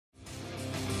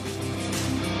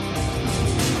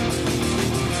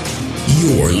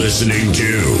You're listening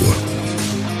to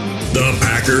the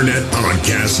Packernet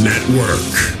Podcast Network.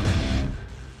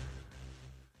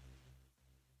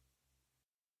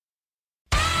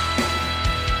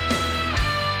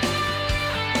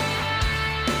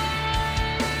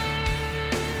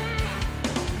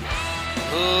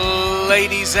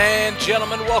 Ladies and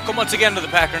gentlemen, welcome once again to the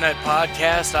Packernet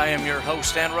Podcast. I am your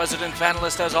host and resident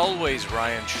fanalist, as always,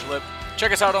 Ryan-Schlipp.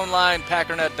 Check us out online,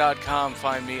 packernet.com.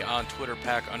 Find me on Twitter,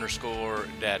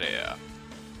 pack_daddy.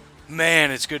 Man,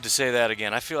 it's good to say that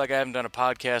again. I feel like I haven't done a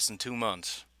podcast in 2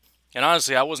 months. And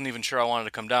honestly, I wasn't even sure I wanted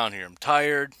to come down here. I'm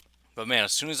tired. But man,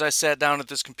 as soon as I sat down at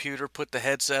this computer, put the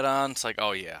headset on, it's like,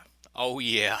 oh yeah.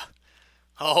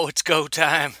 Oh, it's go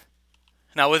time.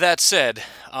 Now, with that said,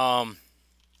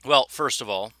 well, first of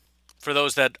all, for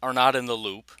those that are not in the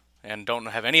loop and don't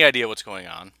have any idea what's going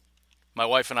on, my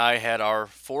wife and I had our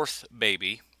 4th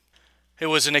baby. It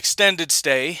was an extended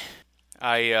stay.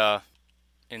 I,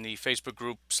 in the Facebook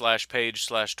group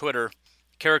 /page/Twitter,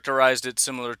 characterized it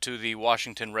similar to the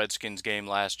Washington Redskins game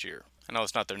last year. I know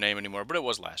it's not their name anymore, but it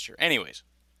was last year. Anyways,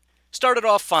 started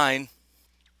off fine.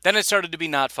 Then it started to be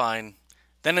not fine.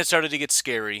 Then it started to get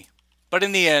scary. But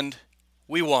in the end,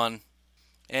 we won.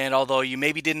 And although you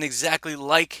maybe didn't exactly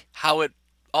like how it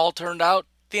all turned out,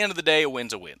 at the end of the day, a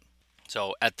win's a win.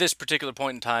 So at this particular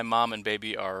point in time, mom and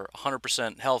baby are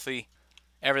 100% healthy.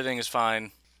 Everything is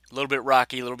fine. A little bit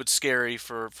rocky, a little bit scary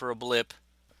for a blip.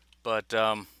 But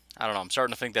I don't know. I'm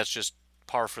starting to think that's just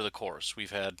par for the course. We've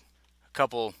had a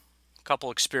couple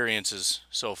experiences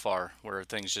so far where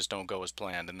things just don't go as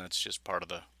planned, and that's just part of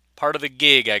the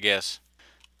gig, I guess.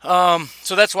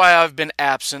 So that's why I've been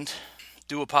absent.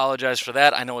 Do apologize for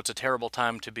that. I know it's a terrible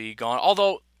time to be gone.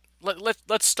 Although,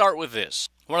 let's start with this.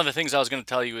 One of the things I was going to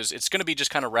tell you is it's going to be just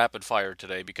kind of rapid fire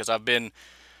today because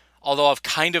although I've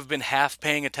kind of been half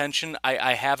paying attention,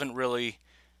 I haven't really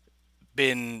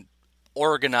been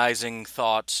organizing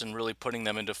thoughts and really putting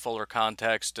them into fuller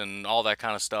context and all that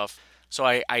kind of stuff. So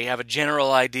I have a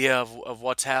general idea of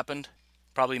what's happened.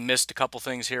 Probably missed a couple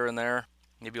things here and there.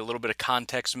 Maybe a little bit of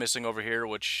context missing over here,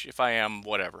 which if I am,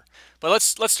 whatever. But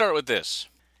let's start with this.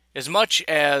 As much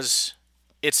as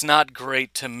it's not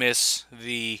great to miss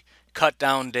the cut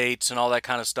down dates and all that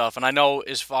kind of stuff, and I know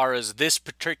as far as this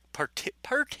particular,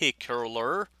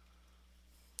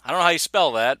 I don't know how you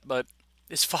spell that, but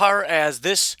as far as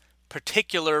this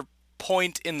particular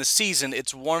point in the season,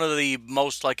 it's one of the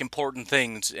most important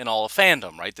things in all of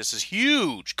fandom, right? This is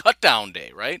huge, cut down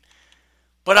day, right?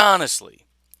 But honestly,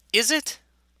 is it?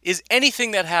 Is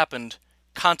anything that happened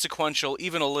consequential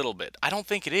even a little bit? I don't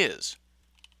think it is.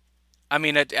 I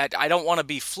mean, I don't want to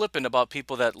be flippant about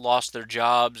people that lost their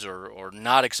jobs or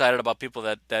not excited about people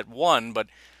that won, but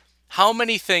how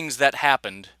many things that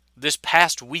happened this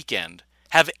past weekend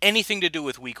have anything to do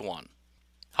with Week 1?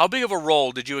 How big of a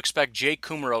role did you expect Jake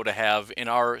Kumerow to have in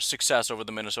our success over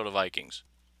the Minnesota Vikings?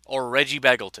 Or Reggie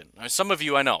Begelton? I mean, some of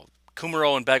you I know.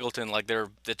 Kumerow and Begelton,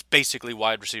 that's basically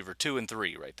wide receiver 2 and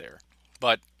 3 right there.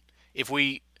 But if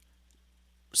we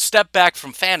step back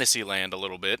from fantasy land a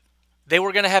little bit, they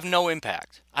were going to have no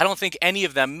impact. I don't think any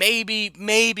of them, maybe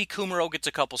Kumerow gets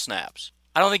a couple snaps.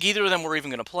 I don't think either of them were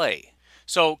even going to play.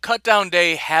 So cut down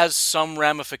day has some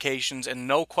ramifications, and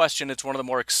no question it's one of the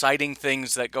more exciting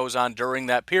things that goes on during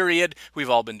that period. We've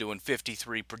all been doing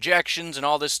 53 projections and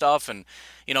all this stuff, and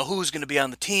who's going to be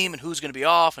on the team and who's going to be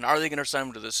off, and are they going to sign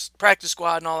them to this practice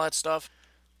squad and all that stuff.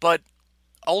 But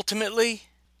ultimately,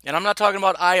 and I'm not talking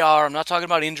about IR, I'm not talking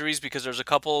about injuries because there's a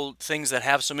couple things that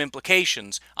have some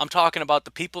implications. I'm talking about the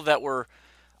people that were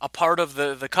a part of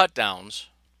the cut downs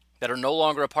that are no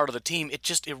longer a part of the team.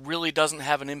 It really doesn't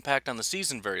have an impact on the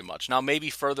season very much. Now, maybe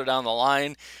further down the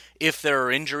line, if there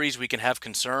are injuries, we can have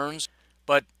concerns.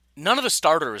 But none of the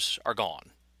starters are gone,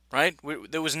 right?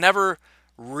 There was never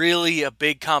really a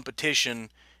big competition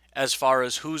as far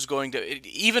as who's going to...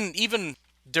 Even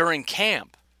during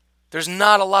camp, there's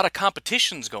not a lot of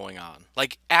competitions going on.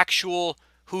 Like actual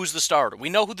who's the starter. We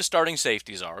know who the starting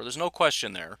safeties are. There's no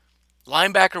question there.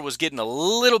 Linebacker was getting a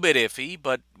little bit iffy,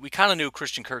 but we kind of knew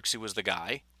Christian Kirksey was the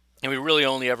guy. And we really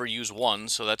only ever use one,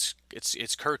 so it's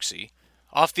Kirksey.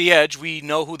 Off the edge, we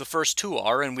know who the first 2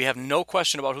 are, and we have no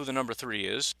question about who the number 3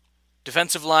 is.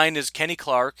 Defensive line is Kenny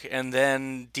Clark, and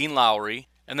then Dean Lowry,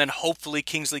 and then hopefully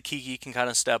Kingsley Keke can kind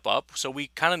of step up. So we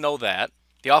kind of know that.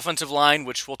 The offensive line,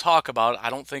 which we'll talk about,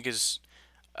 I don't think is...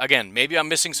 Again, maybe I'm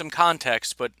missing some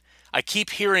context, but I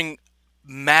keep hearing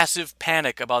massive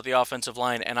panic about the offensive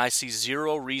line, and I see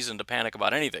zero reason to panic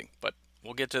about anything. But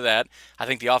we'll get to that. I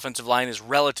think the offensive line is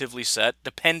relatively set,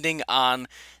 depending on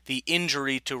the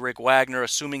injury to Rick Wagner,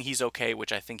 assuming he's okay,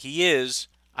 which I think he is.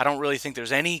 I don't really think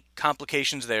there's any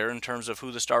complications there in terms of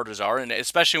who the starters are, and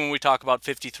especially when we talk about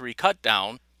 53 cut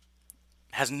down,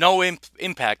 has no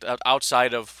impact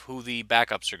outside of who the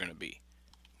backups are going to be.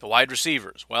 The wide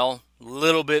receivers, well, a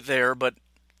little bit there, but,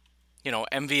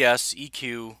 MVS,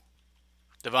 EQ,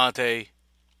 Devontae,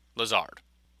 Lazard.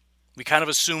 We kind of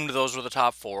assumed those were the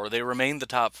top four. They remained the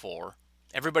top four.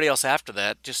 Everybody else after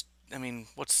that,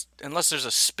 unless there's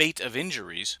a spate of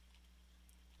injuries,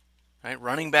 right?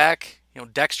 Running back,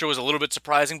 Dexter was a little bit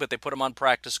surprising, but they put him on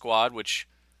practice squad, which,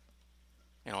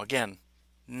 again,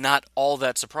 not all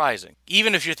that surprising.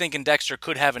 Even if you're thinking Dexter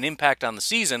could have an impact on the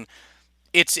season,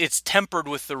 it's tempered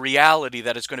with the reality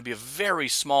that it's going to be a very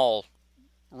small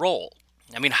role.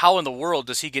 I mean, how in the world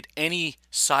does he get any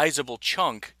sizable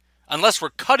chunk unless we're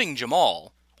cutting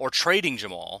Jamal or trading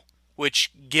Jamal,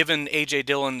 which, given A.J.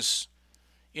 Dillon's,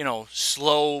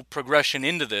 slow progression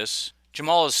into this,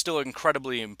 Jamal is still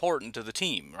incredibly important to the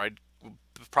team, right?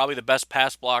 Probably the best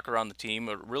pass blocker on the team,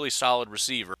 a really solid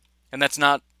receiver, and that's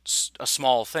not a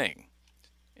small thing.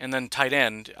 And then tight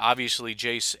end, obviously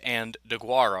Jace and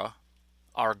DeGuara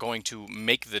are going to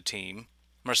make the team.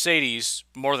 Mercedes,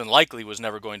 more than likely, was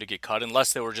never going to get cut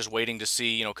unless they were just waiting to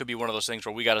see, could be one of those things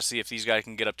where we got to see if these guys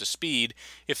can get up to speed.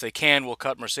 If they can, we'll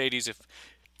cut Mercedes.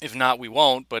 If not, we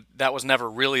won't, but that was never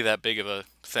really that big of a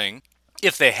thing.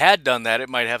 If they had done that, it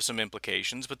might have some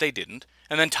implications, but they didn't.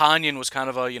 And then Tanyan was kind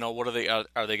of a, what are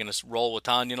they going to roll with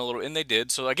Tanyan a little? And they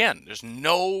did. So again, there's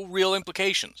no real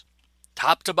implications.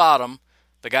 Top to bottom,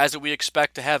 the guys that we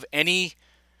expect to have any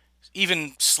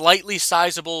even slightly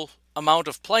sizable amount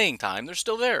of playing time, they're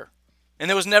still there. And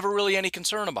there was never really any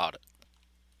concern about it.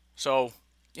 So,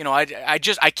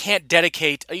 I can't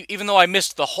dedicate, even though I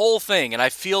missed the whole thing and I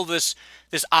feel this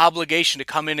obligation to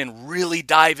come in and really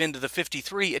dive into the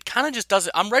 53, it kind of just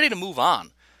doesn't. I'm ready to move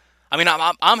on. I mean,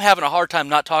 I'm having a hard time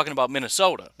not talking about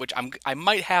Minnesota, which I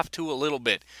might have to a little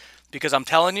bit, because I'm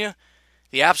telling you,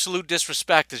 the absolute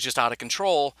disrespect is just out of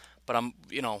control. But I'm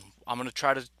going to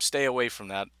try to stay away from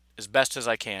that as best as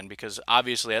I can, because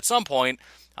obviously at some point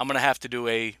I'm going to have to do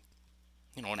an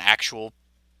actual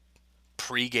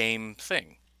pre-game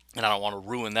thing. And I don't want to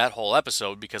ruin that whole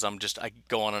episode because I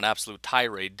go on an absolute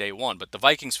tirade day one. But the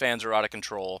Vikings fans are out of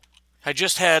control. I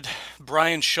just had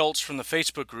Brian Schultz from the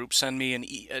Facebook group send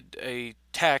me a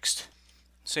text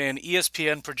saying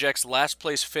ESPN projects last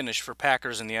place finish for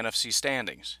Packers in the NFC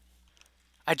standings.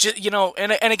 I just,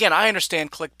 and again, I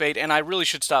understand clickbait, and I really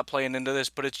should stop playing into this,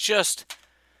 but it's just,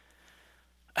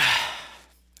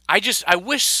 I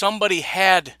wish somebody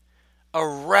had a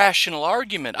rational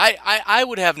argument. I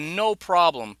would have no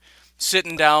problem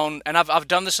sitting down, and I've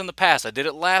done this in the past. I did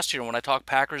it last year when I talked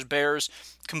Packers-Bears.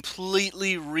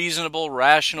 Completely reasonable,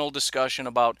 rational discussion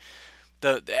about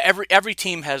every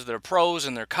team has their pros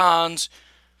and their cons.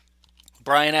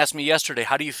 Brian asked me yesterday,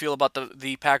 how do you feel about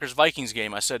the Packers-Vikings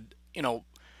game? I said,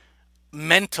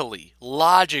 mentally,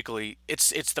 logically,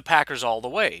 it's the Packers all the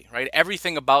way, right?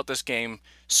 Everything about this game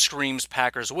screams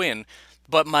Packers win,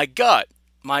 but my gut,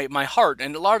 my heart,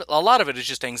 and a lot of it is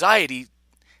just anxiety,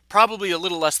 probably a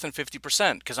little less than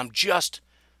 50%, because I'm just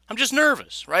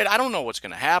nervous, right? I don't know what's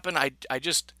going to happen.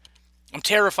 I'm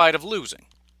terrified of losing.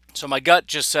 So my gut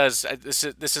just says this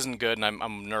isn't good, and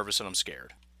I'm nervous and I'm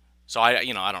scared. So I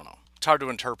don't know. It's hard to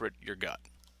interpret your gut,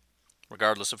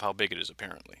 regardless of how big it is,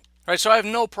 apparently. All right, so I have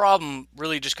no problem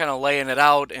really just kind of laying it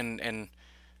out and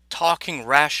talking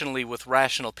rationally with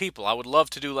rational people. I would love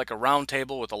to do like a round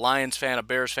table with a Lions fan, a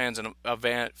Bears fan,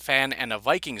 and a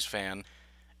Vikings fan.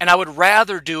 And I would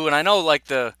rather do, and I know like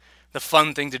the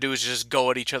fun thing to do is just go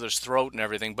at each other's throat and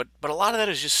everything, but a lot of that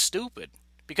is just stupid.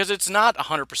 Because it's not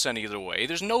 100% either way.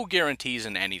 There's no guarantees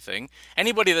in anything.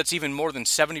 Anybody that's even more than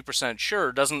 70%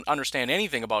 sure doesn't understand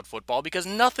anything about football, because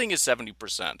nothing is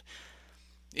 70%.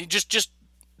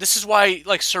 This is why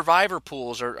like survivor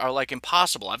pools are like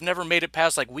impossible. I've never made it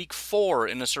past like week 4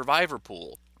 in a survivor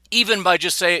pool. Even by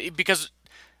just saying, because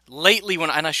lately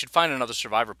and I should find another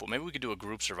survivor pool. Maybe we could do a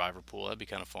group survivor pool. That'd be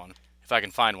kind of fun. If I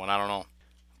can find one, I don't know.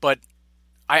 But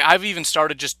I've even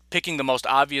started just picking the most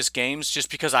obvious games, just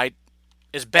because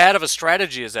as bad of a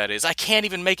strategy as that is, I can't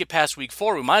even make it past week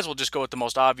 4. We might as well just go with the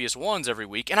most obvious ones every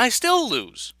week, and I still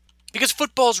lose. Because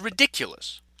football's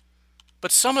ridiculous.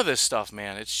 But some of this stuff,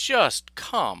 man, it's just,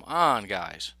 come on,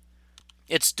 guys.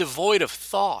 It's devoid of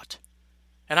thought.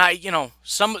 And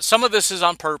some of this is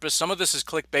on purpose, some of this is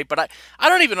clickbait, but I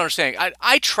don't even understand.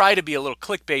 I try to be a little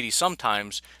clickbaity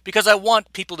sometimes because I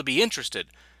want people to be interested.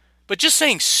 But just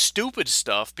saying stupid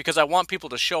stuff because I want people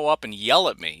to show up and yell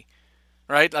at me,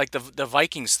 right? Like the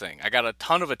Vikings thing. I got a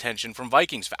ton of attention from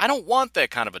Vikings fans. I don't want that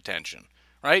kind of attention,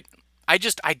 right? I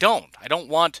don't. I don't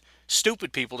want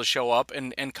stupid people to show up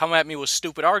and come at me with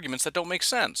stupid arguments that don't make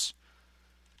sense.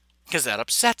 Because that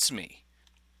upsets me.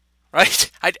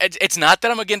 Right? It's not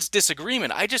that I'm against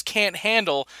disagreement. I just can't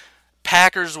handle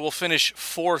Packers will finish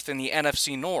 4th in the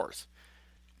NFC North.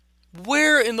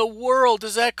 Where in the world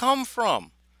does that come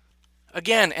from?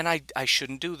 Again, and I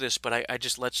shouldn't do this, but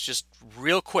let's just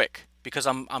real quick, because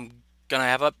I'm gonna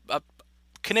have a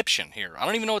conniption here. I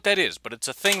don't even know what that is, but it's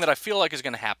a thing that I feel like is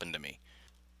gonna happen to me.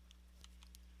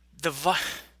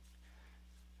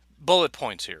 Bullet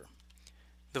points here.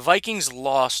 The Vikings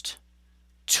lost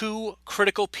 2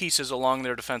 critical pieces along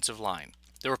their defensive line.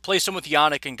 They replaced them with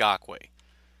Yannick Ngakoue,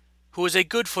 who is a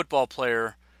good football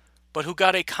player, but who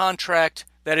got a contract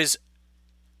that is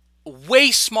way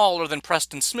smaller than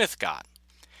Preston Smith got.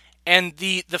 And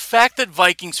the fact that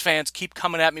Vikings fans keep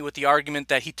coming at me with the argument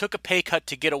that he took a pay cut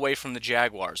to get away from the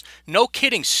Jaguars. No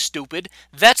kidding, stupid.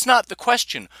 That's not the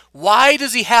question. Why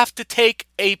does he have to take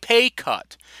a pay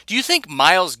cut? Do you think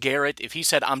Myles Garrett, if he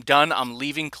said, I'm done, I'm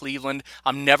leaving Cleveland,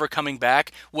 I'm never coming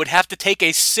back, would have to take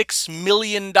a $6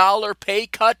 million pay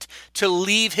cut to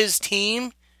leave his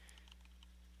team?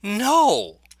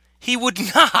 No, he would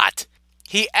not.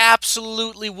 He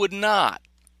absolutely would not.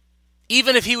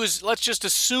 Even if he was, let's just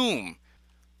assume,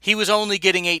 he was only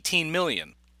getting $18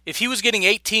 million. If he was getting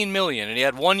 $18 million and he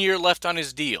had 1 year left on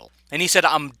his deal, and he said,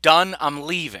 I'm done, I'm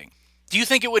leaving, do you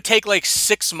think it would take like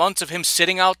 6 months of him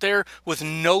sitting out there with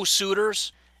no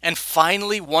suitors? And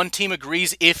finally, one team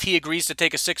agrees, if he agrees to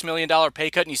take a $6 million pay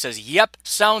cut, and he says, yep,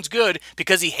 sounds good,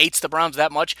 because he hates the Browns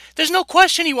that much. There's no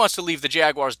question he wants to leave the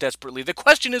Jaguars desperately. The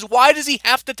question is, why does he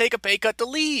have to take a pay cut to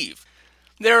leave?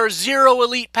 There are 0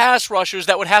 elite pass rushers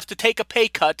that would have to take a pay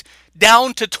cut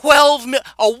down to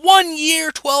a 1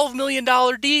 year, $12 million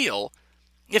deal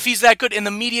if he's that good. And the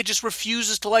media just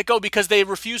refuses to let go because they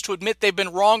refuse to admit they've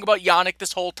been wrong about Yannick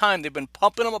this whole time. They've been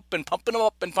pumping him up and pumping him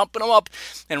up and pumping him up.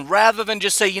 And rather than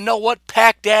just say, you know what,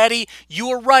 Pack Daddy, you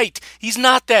were right. He's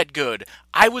not that good.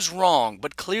 I was wrong,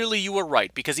 but clearly you were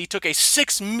right because he took a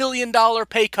 $6 million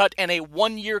pay cut and a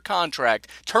 1 year contract.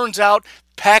 Turns out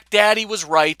Pack Daddy was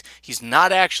right. He's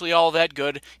not actually all that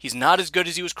good. He's not as good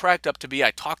as he was cracked up to be.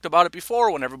 I talked about it before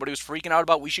when everybody was freaking out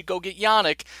about we should go get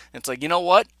Yannick. And it's like, you know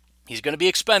what? He's going to be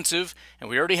expensive, and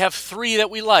we already have 3 that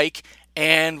we like,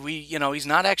 and he's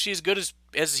not actually as good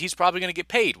as he's probably going to get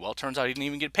paid. Well, it turns out he didn't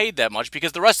even get paid that much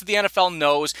because the rest of the NFL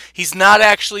knows he's not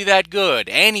actually that good.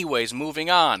 Anyways, moving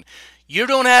on. You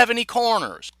don't have any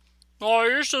corners. Oh,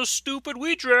 you're so stupid.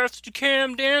 We drafted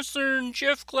Cam Dantzler and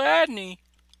Jeff Gladney.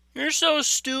 You're so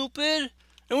stupid.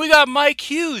 And we got Mike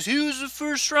Hughes. He was a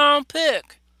first-round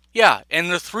pick. Yeah, and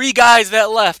the 3 guys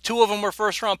that left, 2 of them were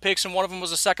first-round picks and one of them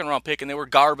was a second-round pick, and they were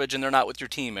garbage and they're not with your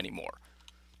team anymore.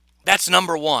 That's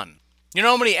number 1. You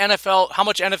know how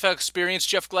much NFL experience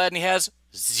Jeff Gladney has?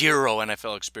 0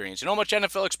 NFL experience. You know how much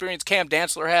NFL experience Cam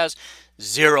Dantzler has?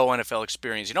 0 NFL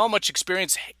experience. You know how much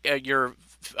experience your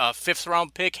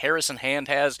 5th-round pick Harrison Hand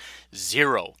has?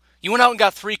 0. You went out and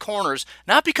got 3 corners,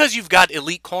 not because you've got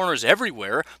elite corners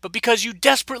everywhere, but because you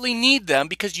desperately need them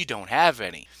because you don't have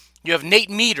any. You have Nate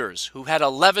Meters, who had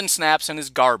 11 snaps and is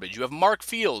garbage. You have Mark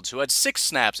Fields, who had 6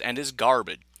 snaps and is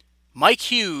garbage.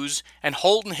 Mike Hughes and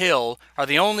Holton Hill are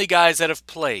the only guys that have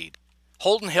played.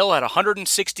 Holton Hill had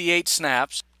 168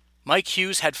 snaps. Mike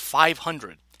Hughes had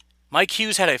 500. Mike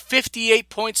Hughes had a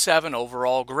 58.7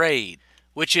 overall grade,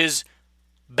 which is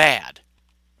bad.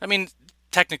 I mean,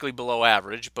 technically below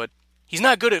average, but he's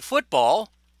not good at football,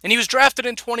 and he was drafted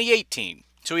in 2018.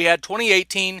 So he had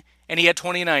 2018 and he had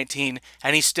 2019,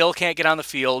 and he still can't get on the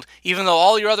field, even though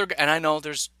all your other, and I know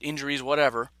there's injuries,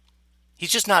 whatever.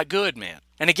 He's just not good, man.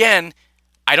 And again,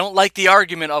 I don't like the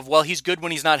argument of, well, he's good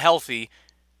when he's not healthy,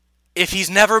 if he's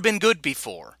never been good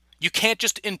before. You can't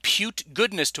just impute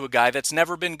goodness to a guy that's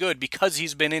never been good because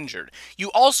he's been injured.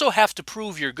 You also have to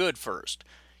prove you're good first.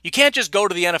 You can't just go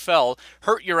to the NFL,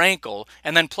 hurt your ankle,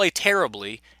 and then play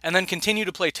terribly, and then continue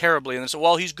to play terribly, and then say,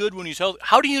 well, he's good when he's healthy.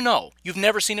 How do you know? You've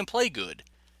never seen him play good.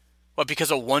 What,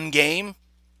 because of 1 game?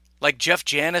 Like Jeff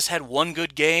Janis had 1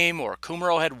 good game, or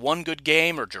Kumaro had 1 good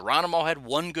game, or Geronimo had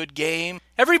 1 good game.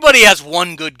 Everybody has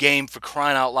 1 good game, for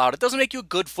crying out loud. It doesn't make you a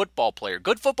good football player.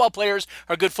 Good football players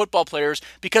are good football players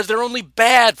because they're only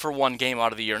bad for 1 game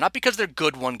out of the year, not because they're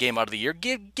good 1 game out of the year.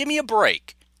 Give me a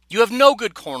break. You have no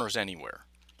good corners anywhere.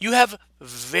 You have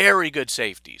very good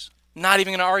safeties. Not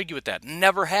even going to argue with that.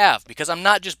 Never have, because I'm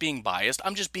not just being biased,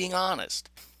 I'm just being honest.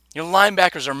 Your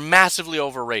linebackers are massively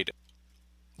overrated.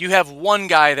 You have 1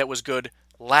 guy that was good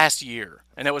last year,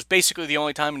 and that was basically the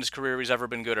only time in his career he's ever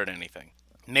been good at anything.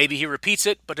 Maybe he repeats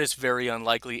it, but it's very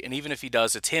unlikely, and even if he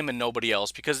does, it's him and nobody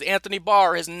else, because Anthony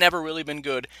Barr has never really been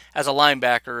good as a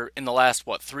linebacker in the last,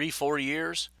 3-4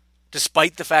 years?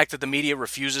 despite the fact that the media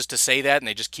refuses to say that and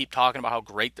they just keep talking about how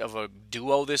great of a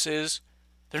duo this is.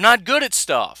 They're not good at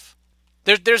stuff.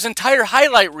 There's entire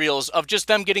highlight reels of just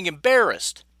them getting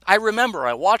embarrassed. I remember,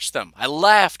 I watched them. I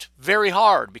laughed very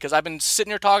hard because I've been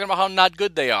sitting here talking about how not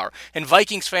good they are. And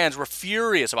Vikings fans were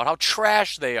furious about how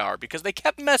trash they are because they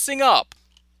kept messing up.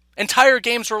 Entire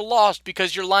games were lost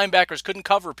because your linebackers couldn't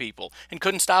cover people and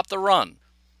couldn't stop the run.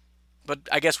 But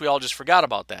I guess we all just forgot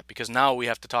about that because now we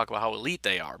have to talk about how elite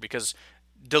they are, because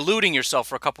deluding yourself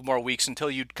for a couple more weeks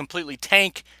until you completely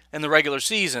tank in the regular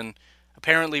season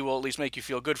apparently will at least make you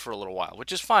feel good for a little while,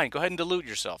 which is fine. Go ahead and delude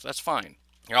yourself. That's fine.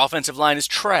 Your offensive line is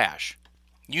trash.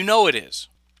 You know it is.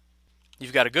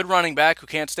 You've got a good running back who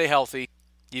can't stay healthy.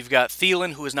 You've got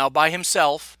Thielen, who is now by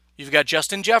himself. You've got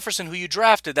Justin Jefferson, who you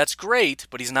drafted. That's great,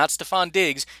 but he's not Stephon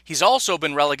Diggs. He's also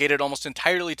been relegated almost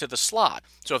entirely to the slot.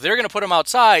 So if they're going to put him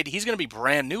outside, he's going to be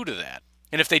brand new to that.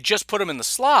 And if they just put him in the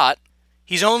slot,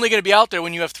 he's only going to be out there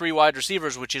when you have 3 wide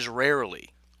receivers, which is rarely.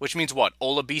 Which means what?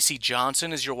 Olabisi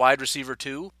Johnson is your wide receiver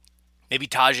too? Maybe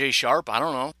Tajay Sharp? I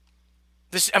don't know.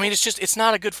 It's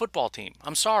not a good football team.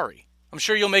 I'm sorry. I'm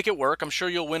sure you'll make it work. I'm sure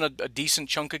you'll win a decent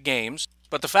chunk of games.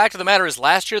 But the fact of the matter is,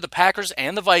 last year the Packers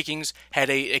and the Vikings had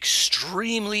a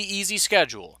extremely easy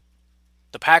schedule.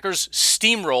 The Packers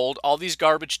steamrolled all these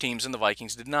garbage teams and the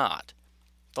Vikings did not.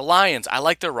 The Lions, I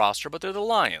like their roster, but they're the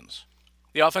Lions.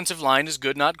 The offensive line is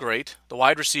good, not great. The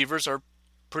wide receivers are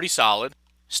pretty solid.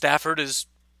 Stafford is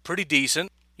pretty decent.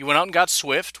 You went out and got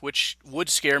Swift, which would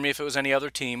scare me if it was any other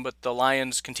team, but the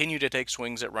Lions continue to take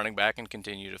swings at running back and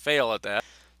continue to fail at that.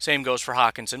 Same goes for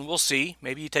Hawkinson. We'll see.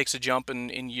 Maybe he takes a jump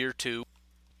in year 2.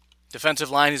 Defensive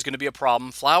line is going to be a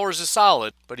problem. Flowers is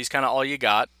solid, but he's kind of all you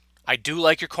got. I do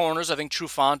like your corners. I think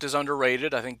Trufant is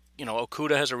underrated. I think,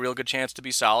 Okudah has a real good chance to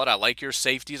be solid. I like your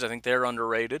safeties. I think they're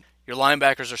underrated. Your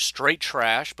linebackers are straight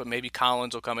trash, but maybe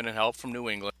Collins will come in and help from New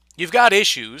England. You've got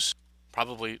issues.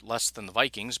 Probably less than the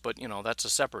Vikings, but, that's a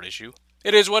separate issue.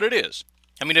 It is what it is.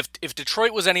 I mean, if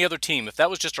Detroit was any other team, if that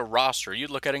was just a roster, you'd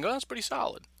look at it and go, that's pretty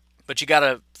solid. But you got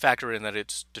to factor in that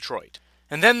it's Detroit.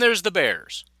 And then there's the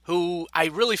Bears, who I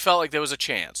really felt like there was a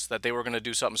chance that they were going to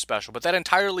do something special, but that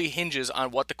entirely hinges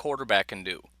on what the quarterback can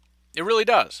do. It really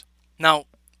does. Now,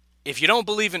 if you don't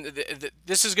believe in...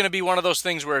 This is going to be one of those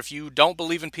things where if you don't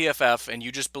believe in PFF and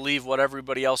you just believe what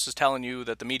everybody else is telling you,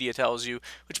 that the media tells you,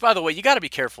 which, by the way, you got to be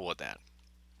careful with that.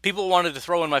 People wanted to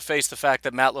throw in my face the fact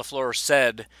that Matt LaFleur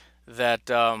said that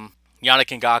Yannick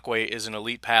Ngakoue is an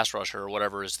elite pass rusher or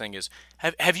whatever his thing is.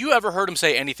 Have you ever heard him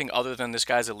say anything other than this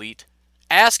guy's elite?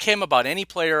 Ask him about any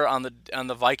player on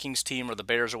the Vikings team or the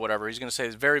Bears or whatever. He's going to say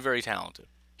he's very, very talented.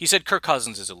 He said Kirk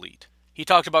Cousins is elite. He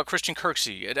talked about Christian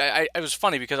Kirksey. It was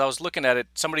funny because I was looking at it.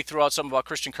 Somebody threw out something about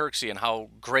Christian Kirksey and how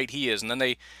great he is. And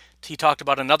then he talked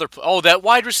about that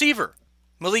wide receiver,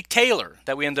 Malik Taylor,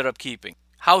 that we ended up keeping.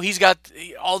 How he's got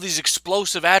all these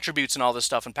explosive attributes and all this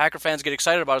stuff. And Packer fans get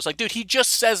excited about it. It's like, dude, he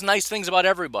just says nice things about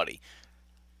everybody.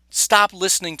 Stop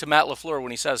listening to Matt LaFleur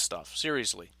when he says stuff.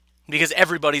 Seriously. Because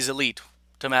everybody's elite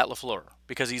to Matt LaFleur.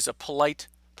 Because he's a polite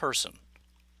person.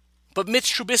 But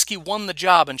Mitch Trubisky won the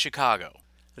job in Chicago.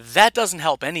 That doesn't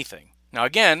help anything. Now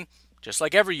again, just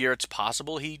like every year, it's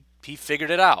possible he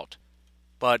figured it out.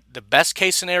 But the best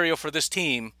case scenario for this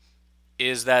team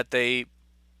is that they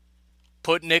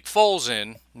put Nick Foles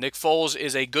in. Nick Foles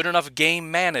is a good enough game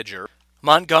manager.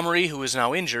 Montgomery, who is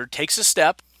now injured, takes a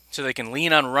step so they can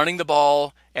lean on running the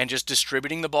ball and just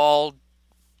distributing the ball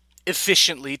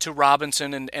efficiently to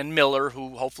Robinson and Miller,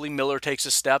 who hopefully Miller takes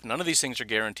a step. None of these things are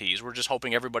guarantees. We're just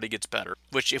hoping everybody gets better.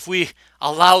 Which, if we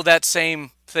allow that same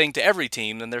thing to every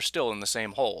team, then they're still in the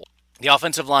same hole. The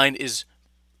offensive line is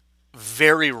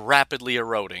very rapidly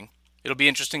eroding. It'll be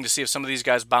interesting to see if some of these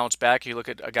guys bounce back. You look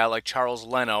at a guy like Charles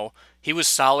Leno. He was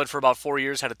solid for about 4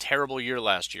 years, had a terrible year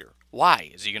last year. Why?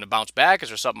 Is he going to bounce back? Is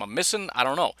there something I'm missing? I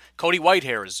don't know. Cody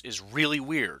Whitehair is really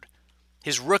weird.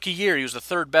 His rookie year, he was the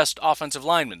third best offensive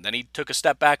lineman. Then he took a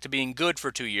step back to being good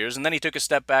for 2 years, and then he took a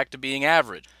step back to being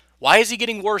average. Why is he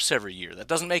getting worse every year? That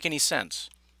doesn't make any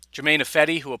sense. Jermaine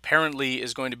Ifedi, who apparently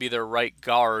is going to be their right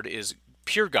guard, is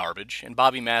pure garbage, and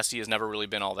Bobby Massey has never really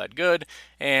been all that good,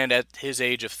 and at his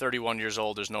age of 31 years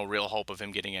old, there's no real hope of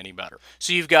him getting any better.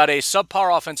 So you've got a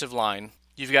subpar offensive line.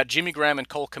 You've got Jimmy Graham and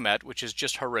Cole Kmet, which is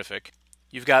just horrific.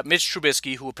 You've got Mitch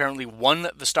Trubisky, who apparently won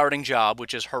the starting job,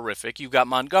 which is horrific. You've got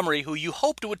Montgomery, who you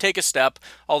hoped would take a step,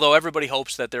 although everybody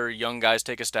hopes that their young guys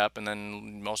take a step, and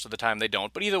then most of the time they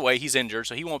don't. But either way, he's injured,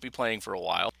 so he won't be playing for a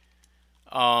while.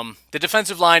 The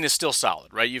defensive line is still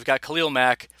solid, right? You've got Khalil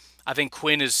Mack. I think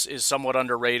Quinn is somewhat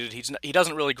underrated. He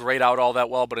doesn't really grade out all that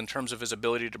well, but in terms of his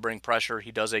ability to bring pressure,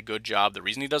 he does a good job. The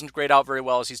reason he doesn't grade out very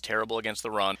well is he's terrible against the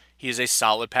run. He is a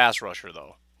solid pass rusher,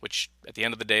 though. which at the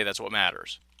end of the day, that's what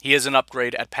matters. He is an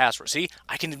upgrade at pass rush. See,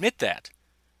 I can admit that.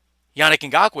 Yannick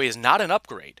Ngakoue is not an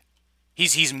upgrade.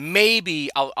 He's maybe,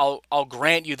 I'll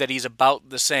grant you that he's about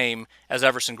the same as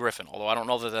Everson Griffin, although I don't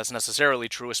know that that's necessarily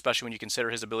true, especially when you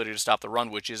consider his ability to stop the run,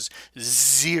 which is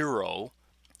 0.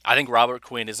 I think Robert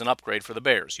Quinn is an upgrade for the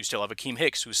Bears. You still have Akeem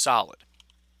Hicks, who's solid.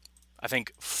 I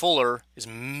think Fuller is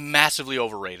massively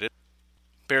overrated.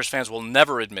 Bears fans will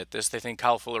never admit this. They think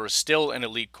Kyle Fuller is still an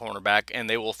elite cornerback, and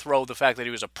they will throw the fact that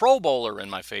he was a Pro Bowler in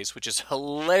my face, which is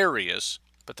hilarious.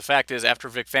 But the fact is, after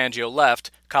Vic Fangio left,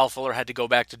 Kyle Fuller had to go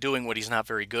back to doing what he's not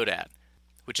very good at,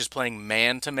 which is playing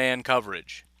man-to-man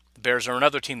coverage. The Bears are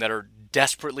another team that are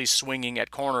desperately swinging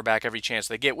at cornerback every chance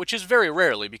they get, which is very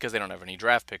rarely because they don't have any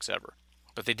draft picks ever.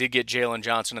 But they did get Jalen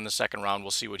Johnson in the second round.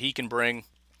 We'll see what he can bring.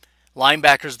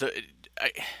 Linebackers,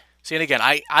 see, and again,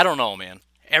 I don't know, man.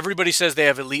 Everybody says they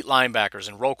have elite linebackers,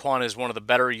 and Roquan is one of the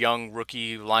better young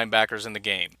rookie linebackers in the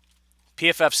game.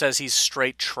 PFF says he's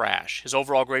straight trash. His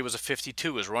overall grade was a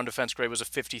 52. His run defense grade was a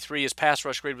 53. His pass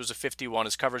rush grade was a 51.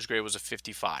 His coverage grade was a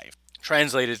 55.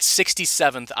 Translated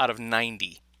 67th out of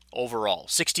 90 overall.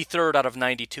 63rd out of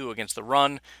 92 against the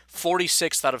run.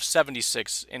 46th out of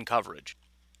 76 in coverage.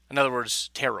 In other words,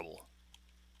 terrible.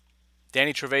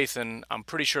 Danny Trevathan, I'm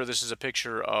pretty sure this is a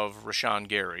picture of Rashawn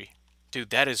Gary. Dude,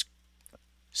 that is...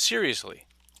 Seriously.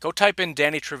 Go type in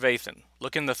Danny Trevathan.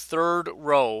 Look in the third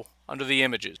row under the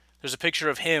images. There's a picture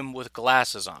of him with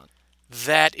glasses on.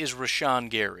 That is Rashawn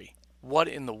Gary. What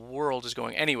in the world is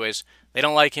going... Anyways, they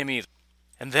don't like him either.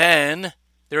 And then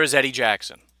there is Eddie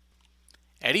Jackson.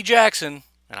 Eddie Jackson,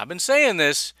 and I've been saying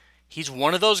this, he's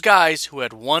one of those guys who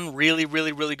had one really,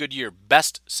 really, really good year.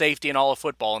 Best safety in all of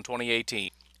football in 2018.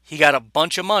 He got a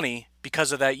bunch of money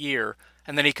because of that year,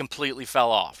 and then he completely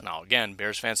fell off. Now, again,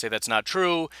 Bears fans say that's not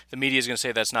true. The media is going to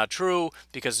say that's not true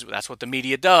because that's what the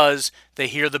media does. They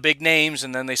hear the big names,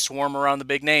 and then they swarm around the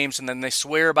big names, and then they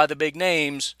swear by the big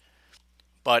names.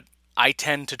 But I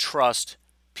tend to trust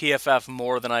PFF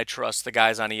more than I trust the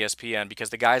guys on ESPN because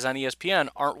the guys on ESPN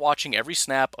aren't watching every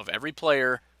snap of every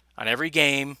player on every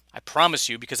game. I promise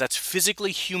you, because that's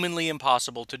physically, humanly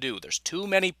impossible to do. There's too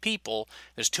many people,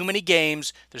 there's too many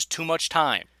games, there's too much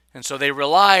time. And so they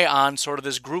rely on sort of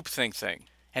this groupthink thing.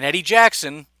 And Eddie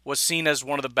Jackson was seen as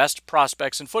one of the best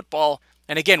prospects in football.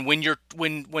 And again, when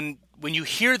you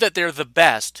hear that they're the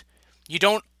best, you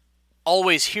don't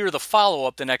always hear the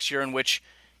follow-up the next year in which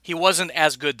he wasn't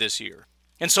as good this year.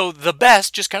 And so the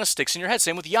best just kind of sticks in your head.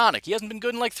 Same with Yannick. He hasn't been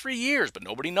good in like 3 years, but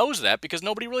nobody knows that because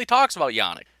nobody really talks about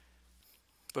Yannick.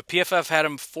 But PFF had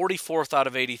him 44th out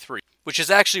of 83, which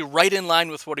is actually right in line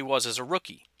with what he was as a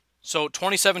rookie. So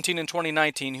 2017 and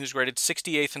 2019, he was graded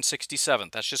 68th and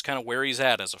 67th. That's just kind of where he's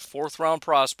at as a fourth-round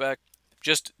prospect.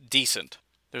 Just decent.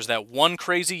 There's that one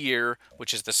crazy year,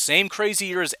 which is the same crazy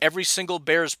year as every single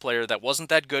Bears player that wasn't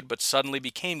that good but suddenly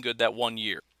became good that one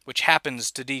year, which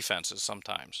happens to defenses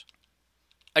sometimes.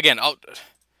 Again,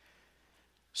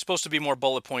 supposed to be more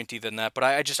bullet pointy than that, but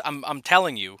I'm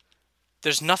telling you,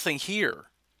 there's nothing here.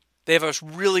 They have a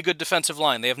really good defensive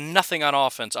line. They have nothing on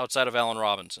offense outside of Allen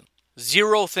Robinson.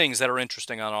 0 things that are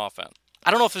interesting on offense.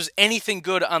 I don't know if there's anything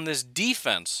good on this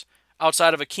defense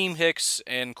outside of Akeem Hicks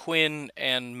and Quinn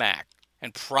and Mack.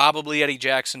 And probably Eddie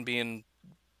Jackson being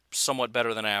somewhat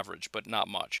better than average, but not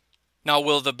much. Now,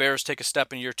 will the Bears take a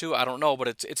step in year 2? I don't know, but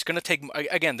it's going to take...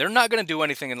 Again, they're not going to do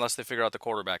anything unless they figure out the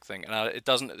quarterback thing, and it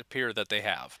doesn't appear that they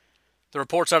have. The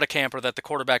reports out of camp are that the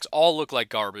quarterbacks all look like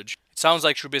garbage. It sounds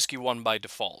like Trubisky won by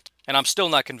default, and I'm still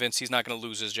not convinced he's not going to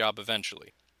lose his job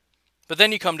eventually. But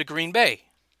then you come to Green Bay.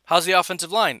 How's the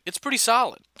offensive line? It's pretty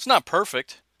solid. It's not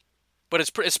perfect, but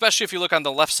it's especially if you look on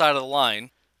the left side of the line.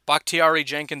 Bakhtiari,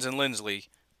 Jenkins, and Lindsley,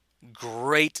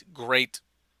 great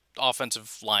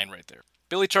offensive line right there.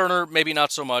 Billy Turner, maybe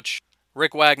not so much.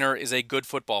 Rick Wagner is a good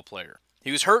football player.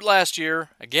 He was hurt last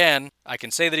year. Again, I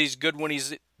can say that he's good when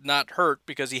he's not hurt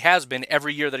because he has been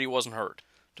every year that he wasn't hurt.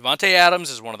 Devontae Adams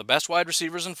is one of the best wide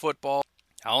receivers in football.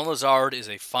 Allen Lazard is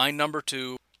a fine number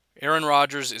 2. Aaron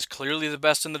Rodgers is clearly the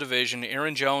best in the division.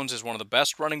 Aaron Jones is one of the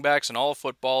best running backs in all of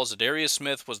football. Zadarius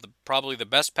Smith was probably the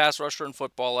best pass rusher in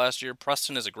football last year.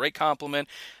 Preston is a great compliment.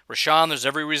 Rashawn, there's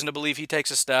every reason to believe he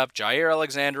takes a step. Jair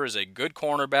Alexander is a good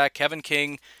cornerback. Kevin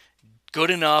King,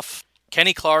 good enough.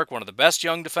 Kenny Clark, one of the best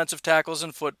young defensive tackles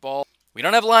in football. We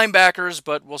don't have linebackers,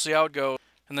 but we'll see how it goes.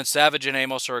 And then Savage and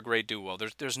Amos are a great duo.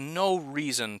 There's no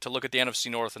reason to look at the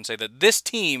NFC North and say that this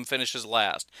team finishes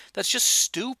last. That's just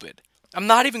stupid. I'm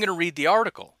not even going to read the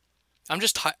article. I'm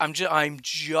just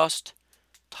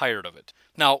tired of it.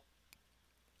 Now,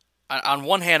 on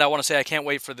one hand, I want to say I can't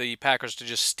wait for the Packers to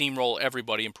just steamroll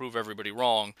everybody and prove everybody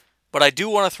wrong. But I do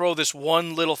want to throw this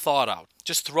one little thought out.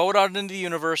 Just throw it out into the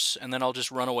universe, and then I'll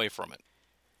just run away from it.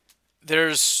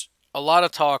 There's a lot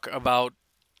of talk about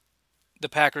the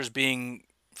Packers being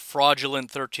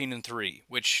fraudulent 13-3,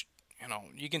 which,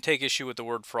 you can take issue with the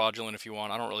word fraudulent if you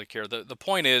want. I don't really care. The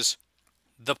point is,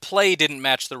 the play didn't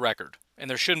match the record, and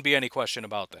there shouldn't be any question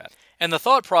about that. And the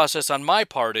thought process on my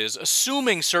part is,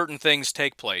 assuming certain things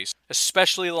take place,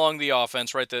 especially along the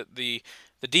offense, right? The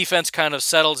defense kind of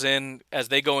settles in as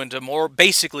they go into more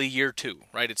basically year 2,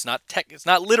 right? It's not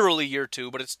literally year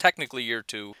 2, but it's technically year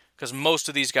 2, because most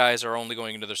of these guys are only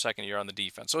going into their second year on the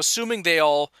defense. So assuming they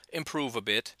all improve a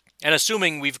bit, and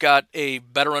assuming we've got a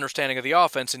better understanding of the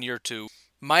offense in year 2,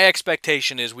 my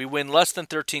expectation is we win less than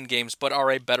 13 games, but are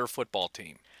a better football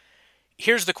team.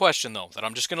 Here's the question, though, that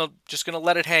I'm just gonna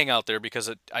let it hang out there because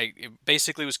it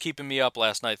basically was keeping me up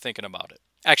last night thinking about it.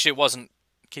 Actually, it wasn't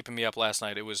keeping me up last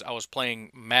night. I was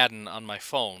playing Madden on my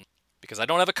phone because I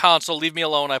don't have a console. Leave me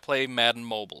alone. I play Madden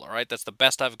Mobile. All right, that's the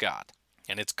best I've got,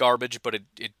 and it's garbage, but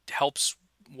it helps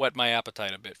whet my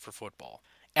appetite a bit for football.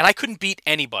 And I couldn't beat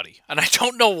anybody, and I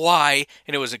don't know why.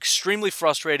 And it was extremely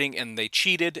frustrating. And they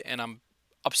cheated, and I'm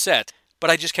upset. But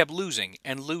I just kept losing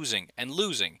and losing and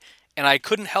losing. And I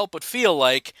couldn't help but feel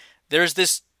like there's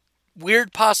this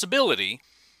weird possibility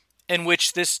in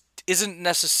which this isn't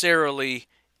necessarily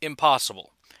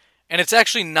impossible. And it's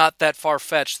actually not that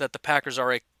far-fetched that the Packers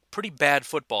are a pretty bad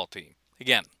football team.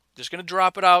 Again, just going to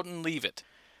drop it out and leave it.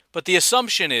 But the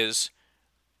assumption is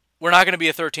we're not going to be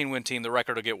a 13-win team. The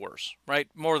record will get worse, right?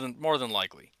 More than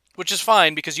likely. Which is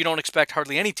fine because you don't expect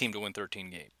hardly any team to win 13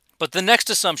 games. But the next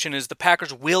assumption is the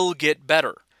Packers will get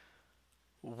better.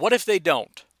 What if they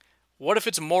don't? What if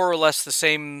it's more or less the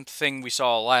same thing we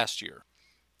saw last year,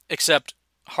 except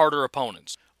harder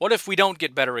opponents? What if we don't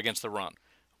get better against the run?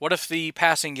 What if the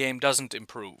passing game doesn't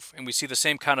improve and we see the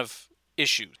same kind of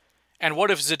issues? And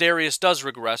what if Za'Darius does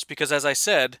regress? Because as I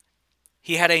said,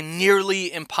 he had a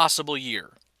nearly impossible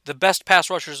year. The best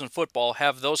pass rushers in football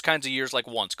have those kinds of years like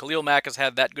once. Khalil Mack has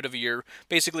had that good of a year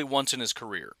basically once in his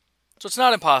career. So it's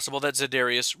not impossible that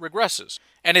Za'Darius regresses.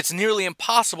 And it's nearly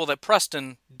impossible that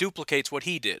Preston duplicates what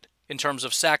he did in terms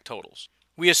of sack totals.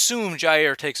 We assume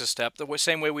Jair takes a step, the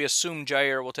same way we assume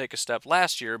Jair will take a step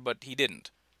last year, but he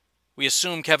didn't. We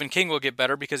assume Kevin King will get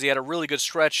better because he had a really good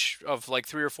stretch of like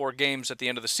 3 or 4 games at the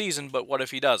end of the season, but what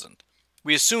if he doesn't?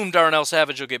 We assume Darnell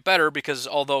Savage will get better because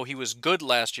although he was good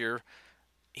last year,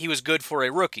 he was good for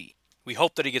a rookie. We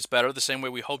hope that he gets better the same way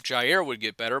we hope Jair would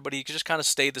get better, but he just kind of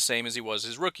stayed the same as he was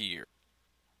his rookie year.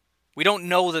 We don't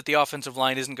know that the offensive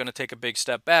line isn't going to take a big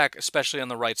step back, especially on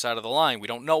the right side of the line. We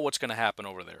don't know what's going to happen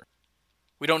over there.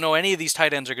 We don't know any of these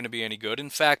tight ends are going to be any good. In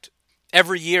fact,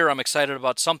 every year I'm excited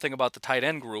about something about the tight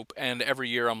end group, and every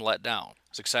year I'm let down.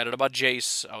 I was excited about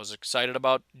Jace. I was excited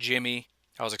about Jimmy.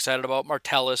 I was excited about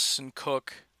Martellus and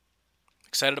Cook.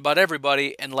 Excited about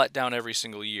everybody and let down every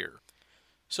single year.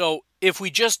 So if we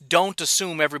just don't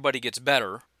assume everybody gets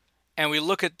better, and we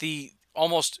look at the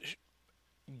almost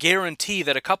guarantee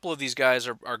that a couple of these guys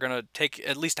are going to take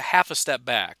at least a half a step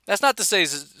back. That's not to say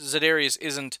Za'Darius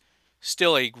isn't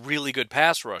still a really good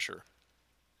pass rusher.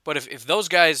 But if those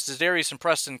guys, Za'Darius and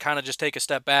Preston, kind of just take a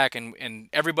step back and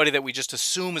everybody that we just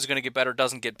assume is going to get better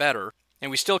doesn't get better, and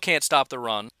we still can't stop the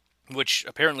run, which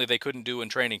apparently they couldn't do in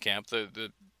training camp.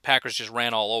 The Packers just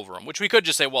ran all over them, which we could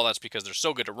just say, well, that's because they're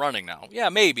so good at running now. Yeah,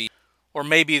 maybe. Or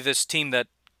maybe this team that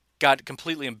got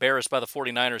completely embarrassed by the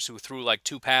 49ers who threw like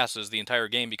 2 passes the entire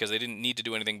game because they didn't need to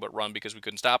do anything but run because we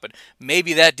couldn't stop it.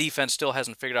 Maybe that defense still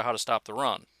hasn't figured out how to stop the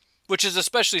run, which is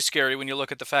especially scary when you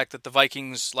look at the fact that the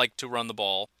Vikings like to run the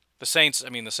ball. The Saints are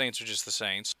just the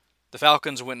Saints. The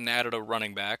Falcons went and added a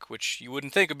running back, which you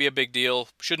wouldn't think would be a big deal,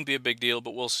 shouldn't be a big deal,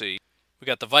 but we'll see. We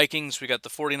got the Vikings, we got the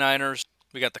 49ers,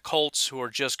 we got the Colts, who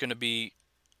are just going to be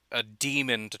a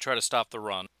demon to try to stop the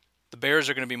run. The Bears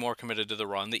are going to be more committed to the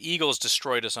run. The Eagles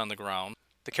destroyed us on the ground.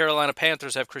 The Carolina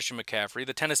Panthers have Christian McCaffrey.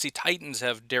 The Tennessee Titans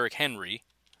have Derrick Henry.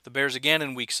 The Bears again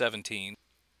in Week 17.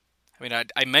 I mean,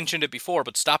 I mentioned it before,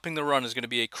 but stopping the run is going to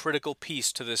be a critical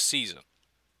piece to this season.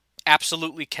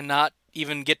 Absolutely cannot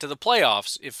even get to the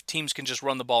playoffs if teams can just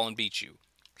run the ball and beat you.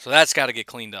 So that's got to get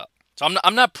cleaned up. So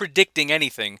I'm not predicting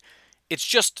anything.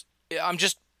 I'm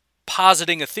just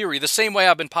positing a theory, the same way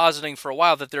I've been positing for a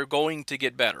while that they're going to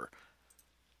get better.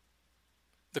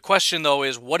 The question, though,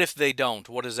 is what if they don't?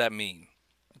 What does that mean?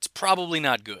 It's probably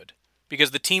not good,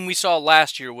 because the team we saw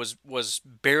last year was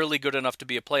barely good enough to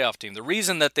be a playoff team. The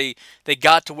reason that they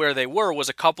got to where they were was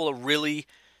a couple of really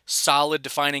solid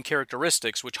defining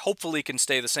characteristics, which hopefully can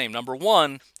stay the same. Number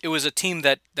one, it was a team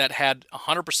that had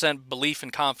 100% belief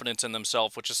and confidence in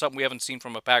themselves, which is something we haven't seen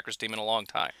from a Packers team in a long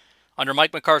time. Under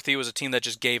Mike McCarthy, it was a team that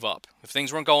just gave up. If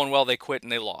things weren't going well, they quit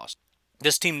and they lost.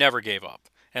 This team never gave up.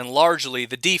 And largely,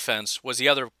 the defense was the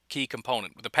other key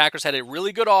component. The Packers had a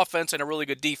really good offense and a really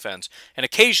good defense, and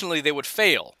occasionally they would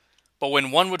fail. But when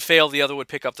one would fail, the other would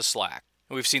pick up the slack.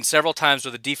 And we've seen several times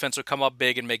where the defense would come up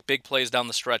big and make big plays down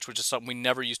the stretch, which is something we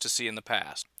never used to see in the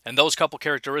past. And those couple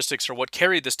characteristics are what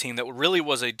carried this team that really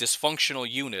was a dysfunctional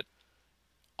unit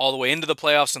all the way into the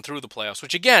playoffs and through the playoffs,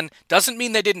 which again, doesn't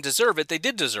mean they didn't deserve it. They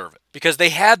did deserve it because they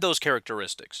had those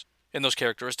characteristics. And those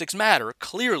characteristics matter,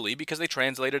 clearly, because they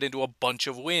translated into a bunch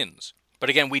of wins.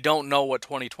 But again, we don't know what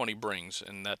 2020 brings,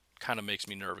 and that kind of makes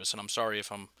me nervous. And I'm sorry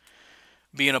if I'm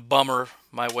being a bummer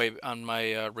on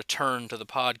my return to the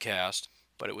podcast,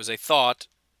 but it was a thought,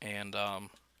 and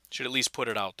should at least put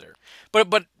it out there.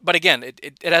 But again,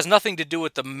 it has nothing to do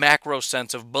with the macro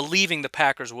sense of believing the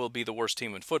Packers will be the worst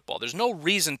team in football. There's no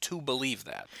reason to believe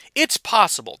that. It's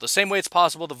possible. The same way it's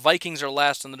possible the Vikings are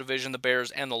last in the division, the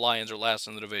Bears and the Lions are last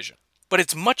in the division. But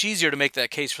it's much easier to make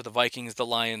that case for the Vikings, the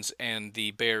Lions, and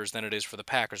the Bears than it is for the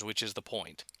Packers, which is the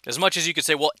point. As much as you could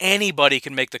say, well, anybody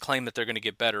can make the claim that they're going to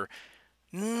get better.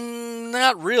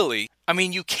 Not really. I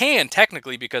mean, you can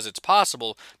technically because it's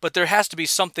possible, but there has to be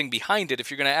something behind it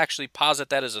if you're going to actually posit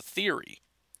that as a theory.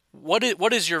 What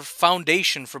is your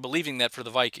foundation for believing that for the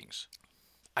Vikings?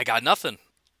 I got nothing.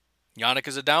 Yannick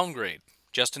is a downgrade.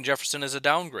 Justin Jefferson is a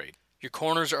downgrade. Your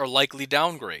corners are likely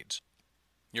downgrades.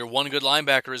 Your one good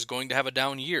linebacker is going to have a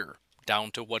down year,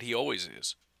 down to what he always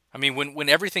is. I mean, when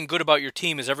everything good about your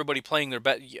team is everybody playing their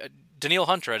best. Danielle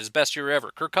Hunter had his best year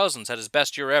ever. Kirk Cousins had his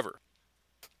best year ever.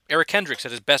 Eric Kendricks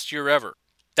had his best year ever.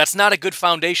 That's not a good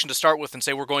foundation to start with and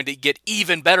say we're going to get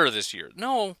even better this year.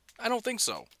 No, I don't think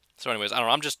so. So anyways, I don't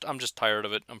know. I'm just tired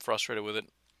of it. I'm frustrated with it.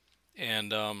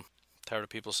 And tired of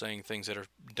people saying things that are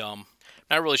dumb.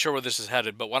 Not really sure where this is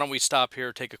headed, but why don't we stop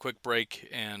here, take a quick break,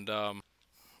 and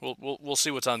we'll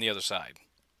see what's on the other side.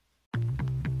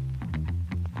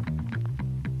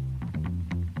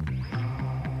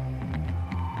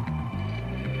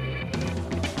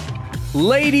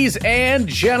 Ladies and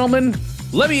gentlemen,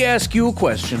 let me ask you a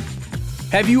question.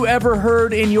 Have you ever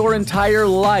heard in your entire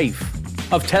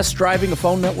life of test driving a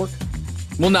phone network?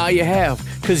 Well, now you have,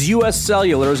 because US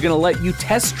Cellular is going to let you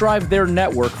test drive their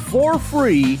network for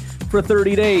free for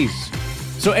 30 days.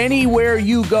 So anywhere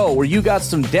you go where you got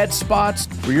some dead spots,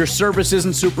 where your service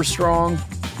isn't super strong,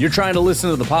 you're trying to listen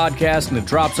to the podcast and it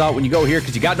drops out when you go here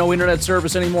because you got no internet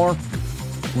service anymore,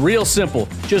 real simple.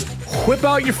 Just whip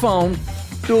out your phone,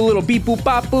 do a little beep boop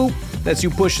bop boop. That's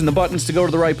you pushing the buttons to go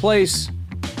to the right place.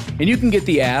 And you can get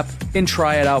the app and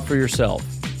try it out for yourself.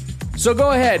 So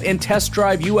go ahead and test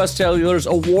drive US Cellular's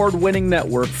award-winning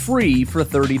network free for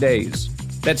 30 days.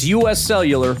 That's US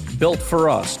Cellular, built for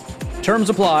us.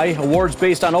 Terms apply, awards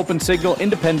based on open signal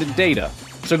independent data.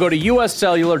 So go to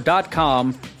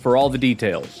uscellular.com for all the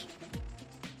details.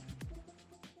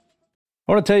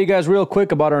 I want to tell you guys real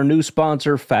quick about our new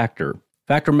sponsor, Factor.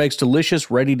 Factor makes delicious,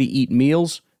 ready-to-eat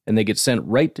meals, and they get sent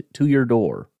right to your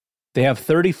door. They have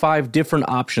 35 different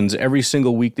options every